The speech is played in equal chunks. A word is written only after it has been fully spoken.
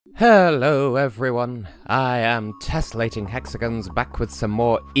Hello everyone, I am Tessellating Hexagons, back with some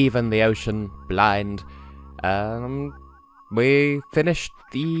more Even the Ocean Blind. We finished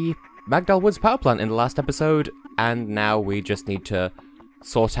the Magdal Woods power plant in the last episode, and now we just need to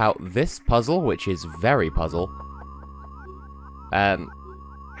sort out this puzzle, which is very puzzle.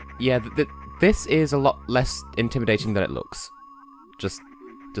 Yeah, this is a lot less intimidating than it looks. Just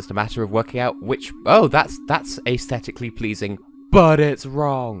a matter of working out which... Oh, that's aesthetically pleasing. But it's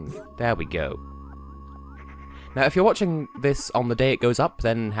wrong! There we go. Now, if you're watching this on the day it goes up,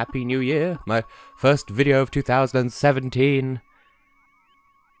 then Happy New Year! My first video of 2017.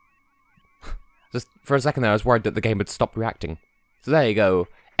 Just for a second there, I was worried that the game would stop reacting. So there you go.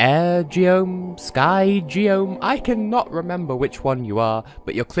 Air geome, sky geome, I cannot remember which one you are,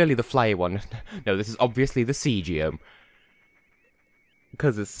 but you're clearly the flyy one. No, this is obviously the sea geome.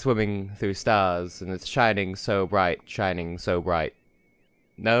 Because it's swimming through stars, and it's shining so bright, shining so bright.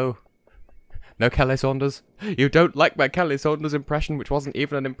 No? No Kelly Saunders? You don't like my Kelly Saunders impression, which wasn't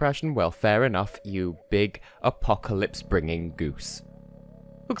even an impression? Well, fair enough, you big apocalypse-bringing goose.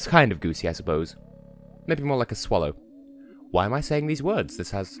 Looks kind of goosey, I suppose. Maybe more like a swallow. Why am I saying these words?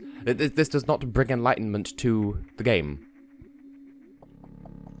 This does not bring enlightenment to the game.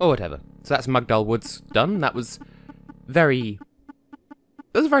 Or whatever. So that's Magdal Woods done. That was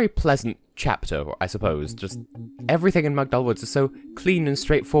a very pleasant chapter, I suppose. Just everything in Magdal Woods is so clean and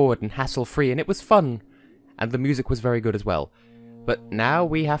straightforward and hassle-free, and it was fun. And the music was very good as well. But now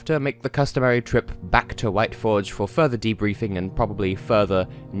we have to make the customary trip back to Whiteforge for further debriefing and probably further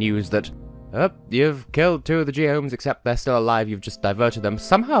news that, you've killed 2 of the geomes, except they're still alive, you've just diverted them.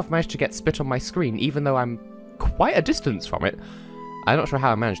 Somehow I've managed to get spit on my screen, even though I'm quite a distance from it. I'm not sure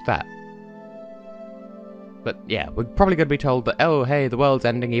how I managed that. But yeah, we're probably going to be told that, oh, hey, the world's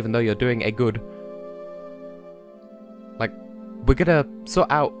ending even though you're doing a good... Like, we're going to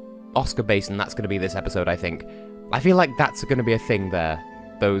sort out Oscar Basin, that's going to be this episode, I think. I feel like that's going to be a thing there.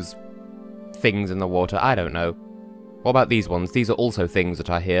 Those things in the water, I don't know. What about these ones? These are also things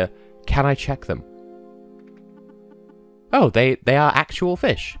that are here. Can I check them? Oh, they are actual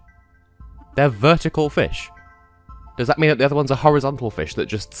fish. They're vertical fish. Does that mean that the other ones are horizontal fish that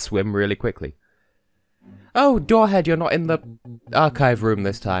just swim really quickly? Oh, Doorhead, you're not in the archive room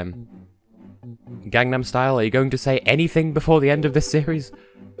this time. Gangnam Style, are you going to say anything before the end of this series?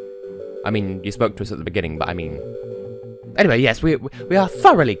 I mean, you spoke to us at the beginning, but I mean... Anyway, yes, we are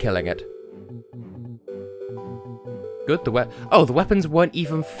thoroughly killing it. Good, the weapons weren't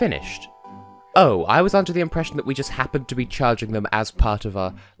even finished. Oh, I was under the impression that we just happened to be charging them as part of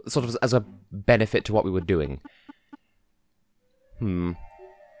our... sort of as a benefit to what we were doing.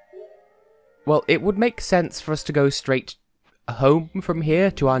 Well, it would make sense for us to go straight home from here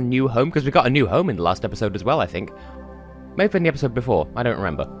to our new home, because we got a new home in the last episode as well, I think. Maybe in the episode before, I don't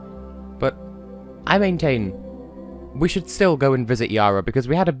remember. But I maintain we should still go and visit Yara, because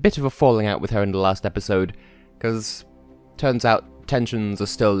we had a bit of a falling out with her in the last episode, because turns out tensions are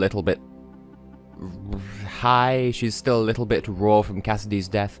still a little bit high, she's still a little bit raw from Cassidy's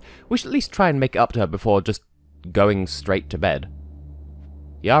death. We should at least try and make it up to her before just going straight to bed.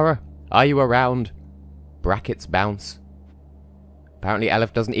 Yara? Are you around? Brackets bounce. Apparently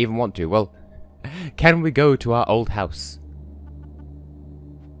Aleph doesn't even want to. Well, can we go to our old house?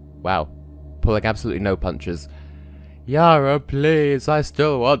 Wow. Pulling absolutely no punches. Yara, please, I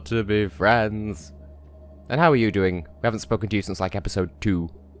still want to be friends. And how are you doing? We haven't spoken to you since like episode 2.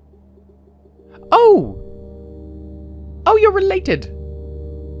 Oh! Oh, you're related!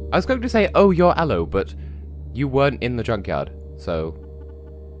 I was going to say, oh, you're Aloe, but you weren't in the junkyard, so...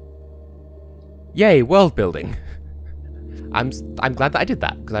 Yay, world building. I'm glad that I did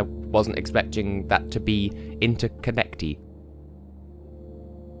that, because I wasn't expecting that to be interconnecty.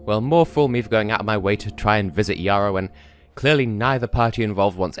 Well, more fool me for going out of my way to try and visit Yara when clearly neither party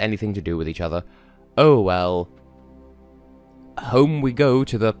involved wants anything to do with each other. Oh well. Home we go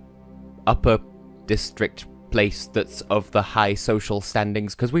to the upper district place that's of the high social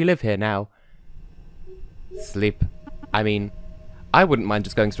standings, because we live here now. Sleep. I mean... I wouldn't mind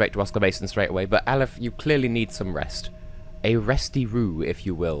just going straight to Oscar Basin straight away, but Aleph, you clearly need some rest. A resty-roo, if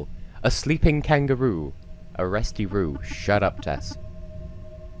you will. A sleeping kangaroo. A resty-roo. Shut up, Tess.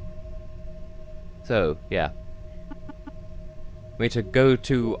 So, yeah. We need to go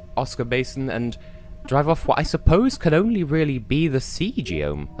to Oscar Basin and drive off what I suppose can only really be the sea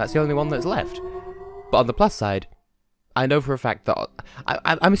geome. That's the only one that's left. But on the plus side, I know for a fact that...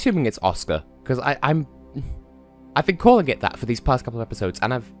 I'm assuming it's Oscar, because I've been calling it that for these past couple of episodes,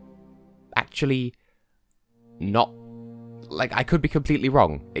 and I've actually not... Like, I could be completely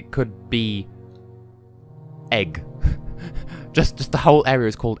wrong. It could be... egg. Just the whole area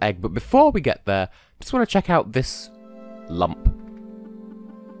is called Egg. But before we get there, just want to check out this lump.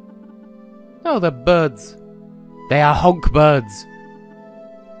 Oh, they're birds. They are honk birds.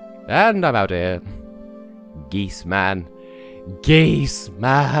 And I'm out here. Geese, man. Geese,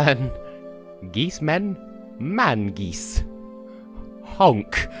 man. Geese men? Man geese.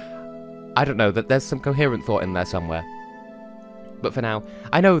 Honk. I don't know, that there's some coherent thought in there somewhere. But for now,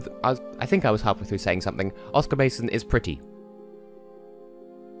 I know I think I was halfway through saying something. Oscar Basin is pretty.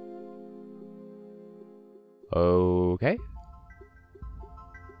 Okay.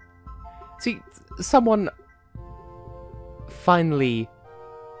 See, someone finally...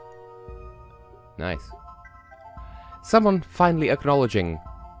 Nice. Someone finally acknowledging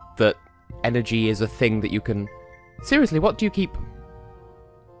that energy is a thing that you can... Seriously, what do you keep...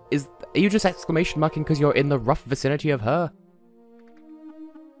 Are you just exclamation marking because you're in the rough vicinity of her?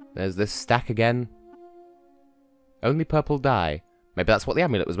 There's this stack again. Only purple dye. Maybe that's what the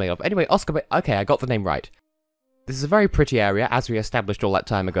amulet was made of. Anyway, okay, I got the name right. This is a very pretty area, as we established all that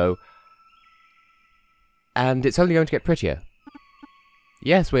time ago. And it's only going to get prettier.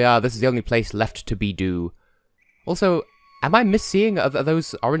 Yes, we are. This is the only place left to be do. Also, am I misseeing? Are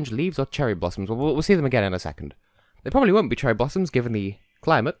those orange leaves or cherry blossoms? Well, we'll see them again in a second. They probably won't be cherry blossoms, given the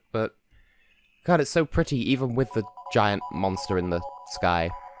climate, but... God, it's so pretty, even with the giant monster in the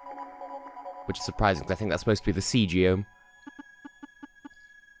sky. Which is surprising, because I think that's supposed to be the sea geome.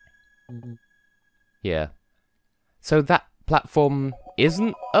 Yeah. So that platform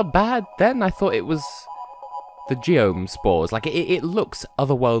isn't a bad then? I thought it was the geome spores. Like, it looks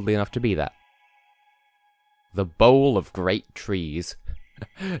otherworldly enough to be that. The bowl of great trees.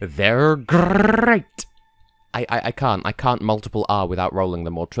 They're great! I can't multiple R without rolling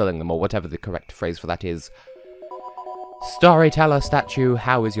them or trilling them or whatever the correct phrase for that is. Storyteller statue,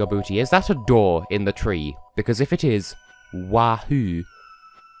 how is your booty? Is that a door in the tree? Because if it is, wahoo.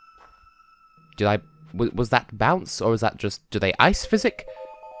 Was that bounce, or is that just, do they ice physic?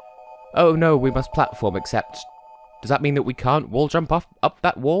 Oh no, we must platform, except, does that mean that we can't wall jump up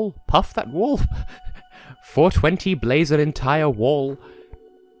that wall? Puff that wall? 420 blaze an entire wall.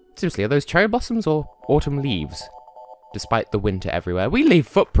 Seriously, are those cherry blossoms or autumn leaves? Despite the winter everywhere. We leave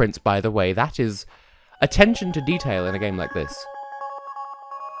footprints, by the way. That is attention to detail in a game like this.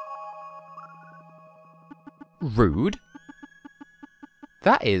 Rude?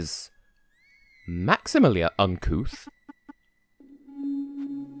 That is maximally uncouth.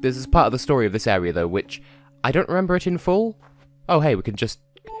 This is part of the story of this area, though, which I don't remember it in full. Oh, hey, we can just...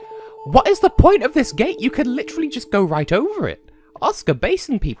 What is the point of this gate? You can literally just go right over it. Oscar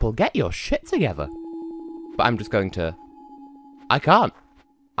Basin people, get your shit together. But I'm just going to... I can't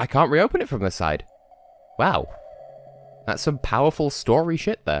reopen it from this side. Wow. That's some powerful story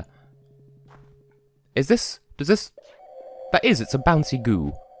shit there. Is this... Does this... That is, it's a bouncy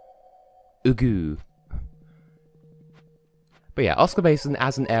goo. Ugu. But yeah, Oscar Basin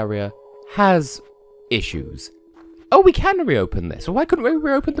as an area has issues. Oh, we can reopen this. Well, why couldn't we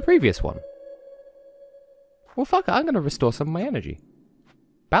reopen the previous one? Well, fuck it, I'm gonna restore some of my energy.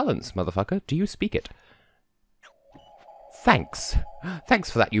 Balance, motherfucker. Do you speak it? Thanks. Thanks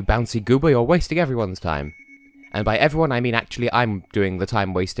for that, you bouncy goober. You're wasting everyone's time. And by everyone, I mean actually I'm doing the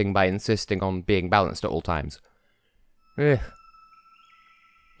time wasting by insisting on being balanced at all times. Ugh.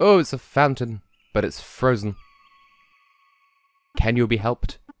 Oh, it's a fountain, but it's frozen. Can you be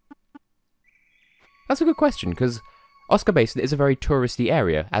helped? That's a good question, because Oscar Basin is a very touristy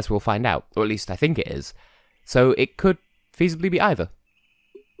area, as we'll find out. Or at least I think it is. So it could feasibly be either.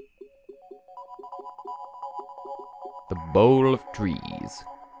 The bowl of trees.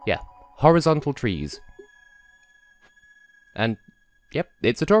 Yeah, horizontal trees. And, yep,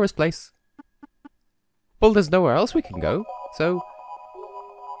 it's a tourist place. Well, there's nowhere else we can go, so...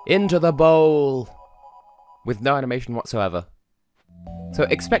 Into the bowl! With no animation whatsoever. So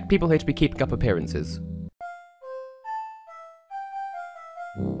expect people here to be keeping up appearances.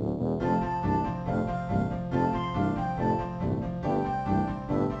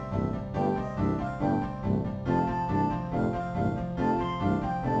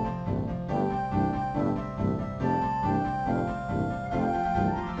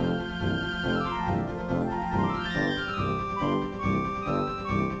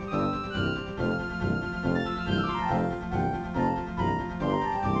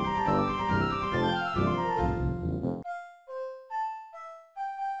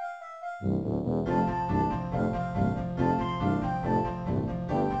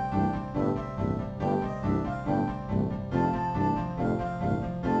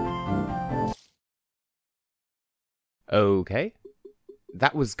 Okay.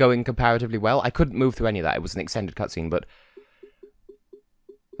 That was going comparatively well. I couldn't move through any of that. It was an extended cutscene, but...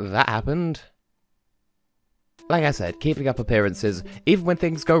 that happened. Like I said, keeping up appearances. Even when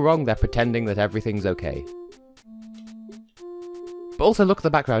things go wrong, they're pretending that everything's okay. But also look at the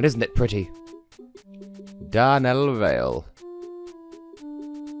background, isn't it pretty? Darnell Vale.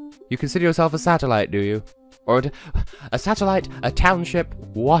 You consider yourself a satellite, do you? Or a satellite, a township,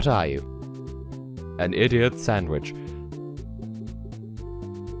 what are you? An idiot sandwich.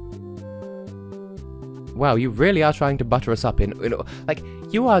 Wow, you really are trying to butter us up in, you know, like,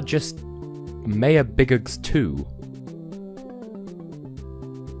 you are just Mayor Biggs 2.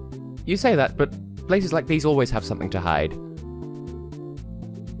 You say that, but places like these always have something to hide.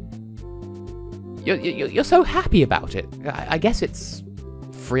 You're so happy about it. I guess it's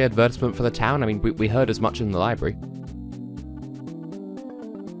free advertisement for the town. I mean, we heard as much in the library.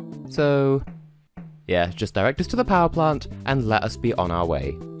 So, yeah, just direct us to the power plant and let us be on our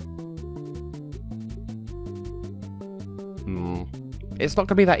way. It's not going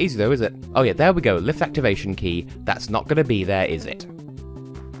to be that easy though, is it? Oh yeah, there we go, lift activation key. That's not going to be there, is it?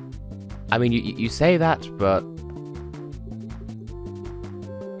 I mean, you say that, but...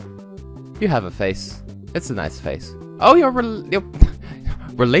 you have a face. It's a nice face. Oh, you're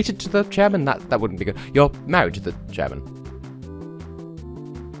related to the chairman? That wouldn't be good. You're married to the chairman.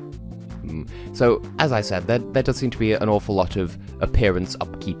 So, as I said, there does seem to be an awful lot of appearance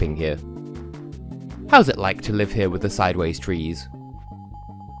upkeeping here. How's it like to live here with the sideways trees?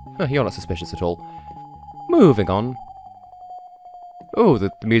 Oh, you're not suspicious at all. Moving on. Oh, the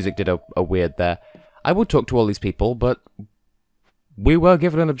music did a weird there. I would talk to all these people, but we were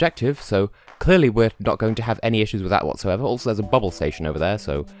given an objective, so clearly we're not going to have any issues with that whatsoever. Also, there's a bubble station over there,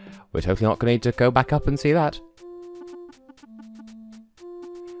 so we're totally not going to need to go back up and see that.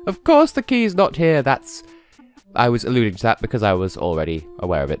 Of course the key's not here, I was alluding to that because I was already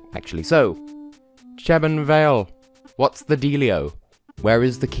aware of it, actually. So, Chairman Vale, what's the dealio? Where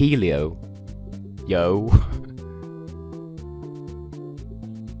is the keylio? Yo.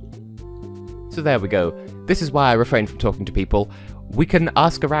 So there we go. This is why I refrain from talking to people. We can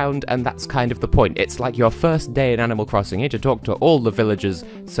ask around, and that's kind of the point. It's like your first day in Animal Crossing. You need to talk to all the villagers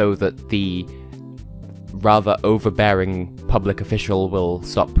so that the rather overbearing public official will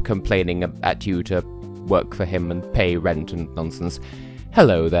stop complaining at you to work for him and pay rent and nonsense.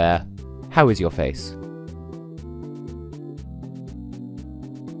 Hello there. How is your face?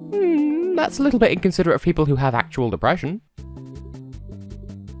 That's a little bit inconsiderate of people who have actual depression.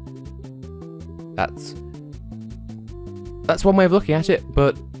 That's one way of looking at it,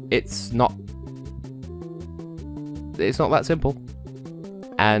 but it's not that simple.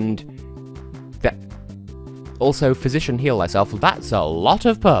 And that also, physician, heal thyself. That's a lot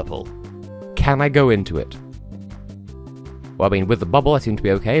of purple. Can I go into it? Well, I mean, with the bubble I seem to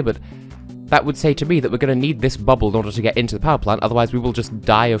be okay, but that would say to me that we're going to need this bubble in order to get into the power plant, otherwise we will just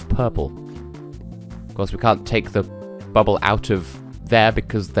die of purple. Of course, we can't take the bubble out of there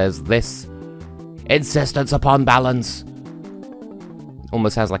because there's this insistence upon balance.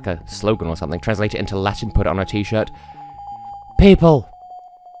 Almost sounds like a slogan or something. Translate it into Latin, put it on a t-shirt. People!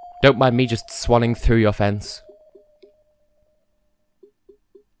 Don't mind me just swanning through your fence.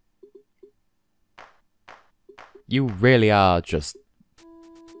 You really are just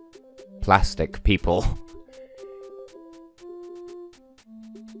plastic people.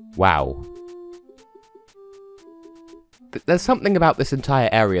 Wow. There's something about this entire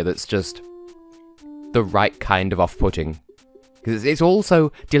area that's just the right kind of off-putting. Because it's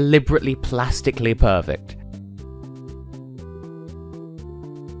also deliberately plastically perfect.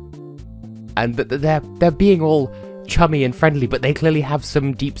 And they're being all chummy and friendly, but they clearly have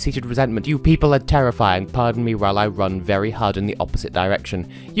some deep-seated resentment. You people are terrifying. Pardon me while I run very hard in the opposite direction.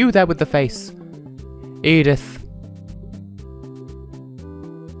 You there with the face. Edith.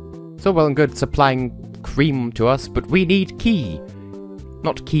 So well and good supplying cream to us, but we need key.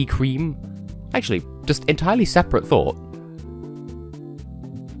 Not key cream. Actually, just entirely separate thought.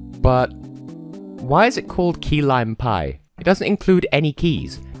 But why is it called key lime pie? It doesn't include any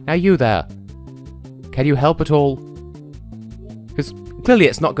keys. Now you there. Can you help at all? Because clearly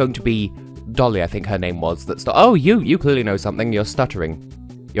it's not going to be Dolly, I think her name was. Oh, you clearly know something. You're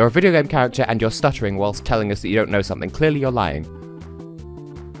stuttering. You're a video game character and you're stuttering whilst telling us that you don't know something. Clearly you're lying.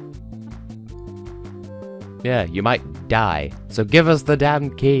 Yeah, you might die. So give us the damn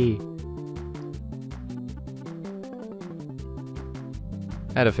key.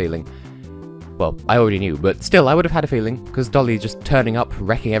 I had a feeling. Well, I already knew, but still, I would have had a feeling, because Dolly just turning up,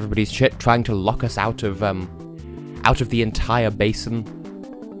 wrecking everybody's shit, trying to lock us out of the entire basin.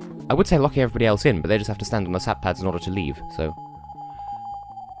 I would say locking everybody else in, but they just have to stand on the sap pads in order to leave, so...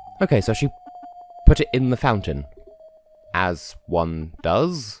 Okay, so she put it in the fountain. as one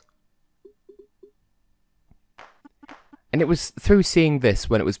does. And it was through seeing this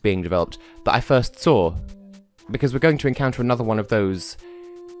when it was being developed that I first saw, because we're going to encounter another one of those,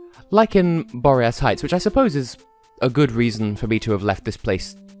 like in Boreas Heights, which I suppose is a good reason for me to have left this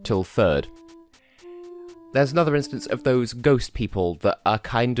place till third. There's another instance of those ghost people that are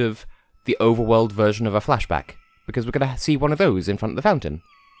kind of the overworld version of a flashback, because we're going to see one of those in front of the fountain.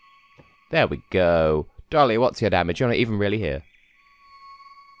 There we go. Dolly, what's your damage? You're not even really here.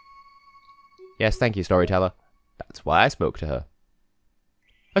 Yes, thank you, storyteller. That's why I spoke to her.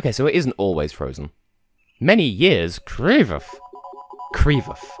 Okay, so it isn't always frozen. Many years, Creeveth.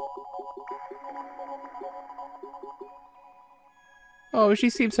 Creeveth. Oh, she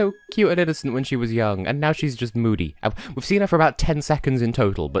seemed so cute and innocent when she was young, and now she's just moody. We've seen her for about 10 seconds in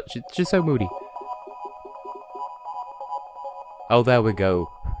total, but she's so moody. Oh, there we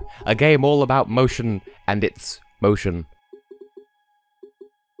go. A game all about motion and its motion.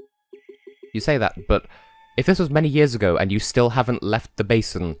 You say that, but if this was many years ago and you still haven't left the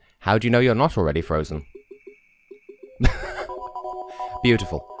basin, how do you know you're not already frozen?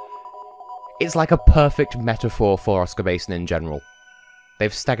 Beautiful. It's like a perfect metaphor for Oscar Basin in general.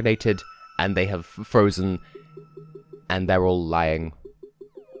 They've stagnated, and they have frozen, and they're all lying.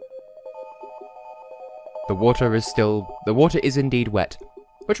 The water is indeed wet.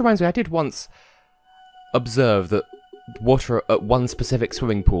 Which reminds me, I did once observe that water at one specific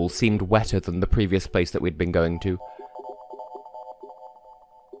swimming pool seemed wetter than the previous place that we'd been going to.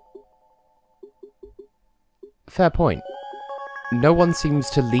 Fair point. No one seems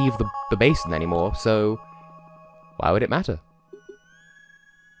to leave the basin anymore, so why would it matter?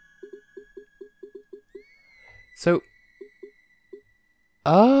 So...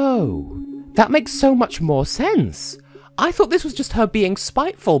 oh, that makes so much more sense. I thought this was just her being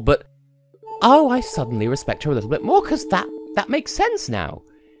spiteful, but... oh, I suddenly respect her a little bit more, because that makes sense now.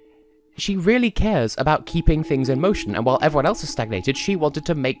 She really cares about keeping things in motion, and while everyone else is stagnated, she wanted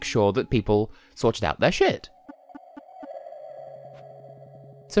to make sure that people sorted out their shit.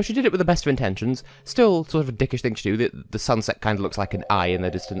 So she did it with the best of intentions. Still sort of a dickish thing to do. The sunset kind of looks like an eye in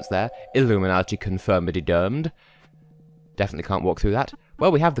the distance there. Illuminati confirmedy-dermed. Definitely can't walk through that.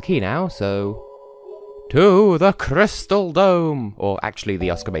 Well, we have the key now, so... to the Crystal Dome! Or actually the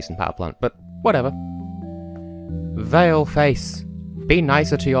Oscar Basin power plant, but whatever. Veil face. Be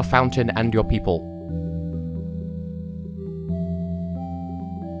nicer to your fountain and your people.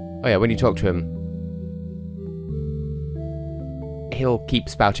 Oh yeah, when you talk to him, he'll keep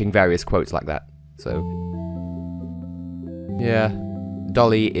spouting various quotes like that, so... yeah.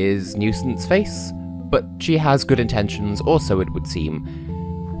 Dolly is nuisance face, but she has good intentions, or so it would seem.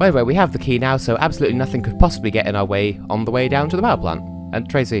 Well, anyway, we have the key now, so absolutely nothing could possibly get in our way on the way down to the power plant. And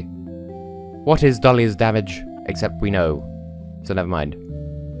Tracy, what is Dolly's damage? Except we know, so never mind.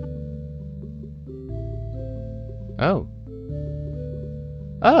 Oh.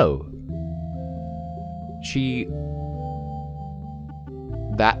 Oh. She...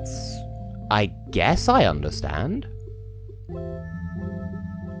 that's... I guess I understand.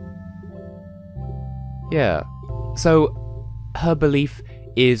 Yeah. So, her belief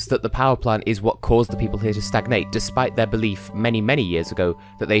is that the power plant is what caused the people here to stagnate, despite their belief many, many years ago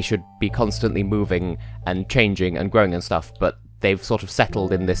that they should be constantly moving and changing and growing and stuff, but they've sort of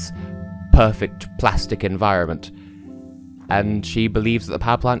settled in this perfect plastic environment. And she believes that the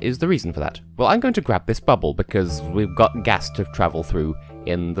power plant is the reason for that. Well, I'm going to grab this bubble because we've got gas to travel through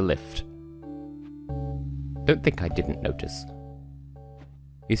in the lift. Don't think I didn't notice.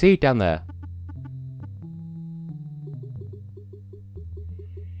 You see, down there.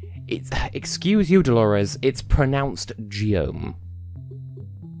 Excuse you, Dolores, it's pronounced geome.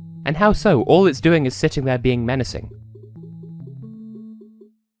 And how so? All it's doing is sitting there being menacing.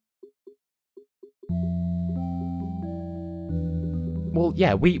 Well,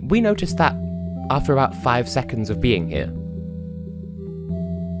 yeah, we noticed that after about 5 seconds of being here.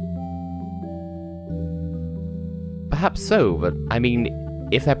 Perhaps so, but, I mean,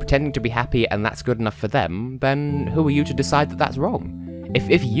 if they're pretending to be happy and that's good enough for them, then who are you to decide that that's wrong?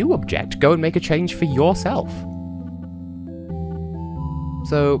 If you object, go and make a change for yourself.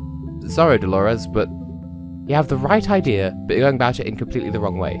 So, sorry Dolores, but you have the right idea, but you're going about it in completely the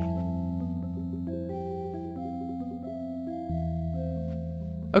wrong way.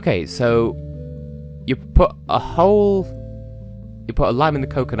 Okay, so you put a lime in the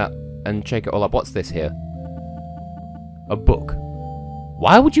coconut and shake it all up. What's this here? A book.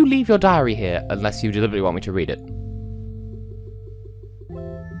 Why would you leave your diary here unless you deliberately want me to read it?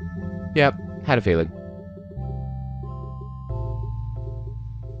 Yep, had a feeling.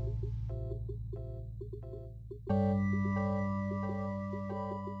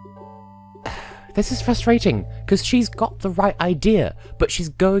 This is frustrating, because she's got the right idea, but she's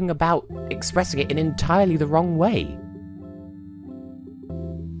going about expressing it in entirely the wrong way.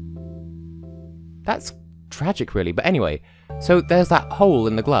 That's tragic, really. But anyway, so there's that hole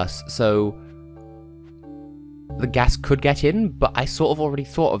in the glass, so the gas could get in, but I sort of already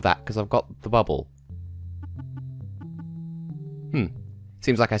thought of that because I've got the bubble.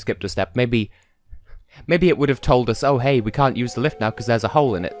 Seems like I skipped a step. Maybe it would have told us, oh hey, we can't use the lift now because there's a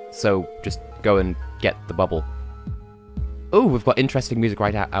hole in it, so just go and get the bubble. Oh, we've got interesting music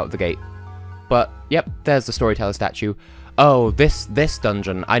right out of the gate. But, yep, there's the storyteller statue. Oh, this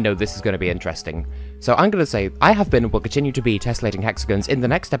dungeon, I know this is going to be interesting. So I'm going to say, I have been and will continue to be Tessellating Hexagons. In the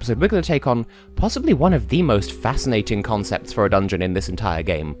next episode, we're going to take on possibly one of the most fascinating concepts for a dungeon in this entire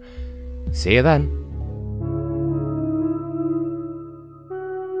game. See you then.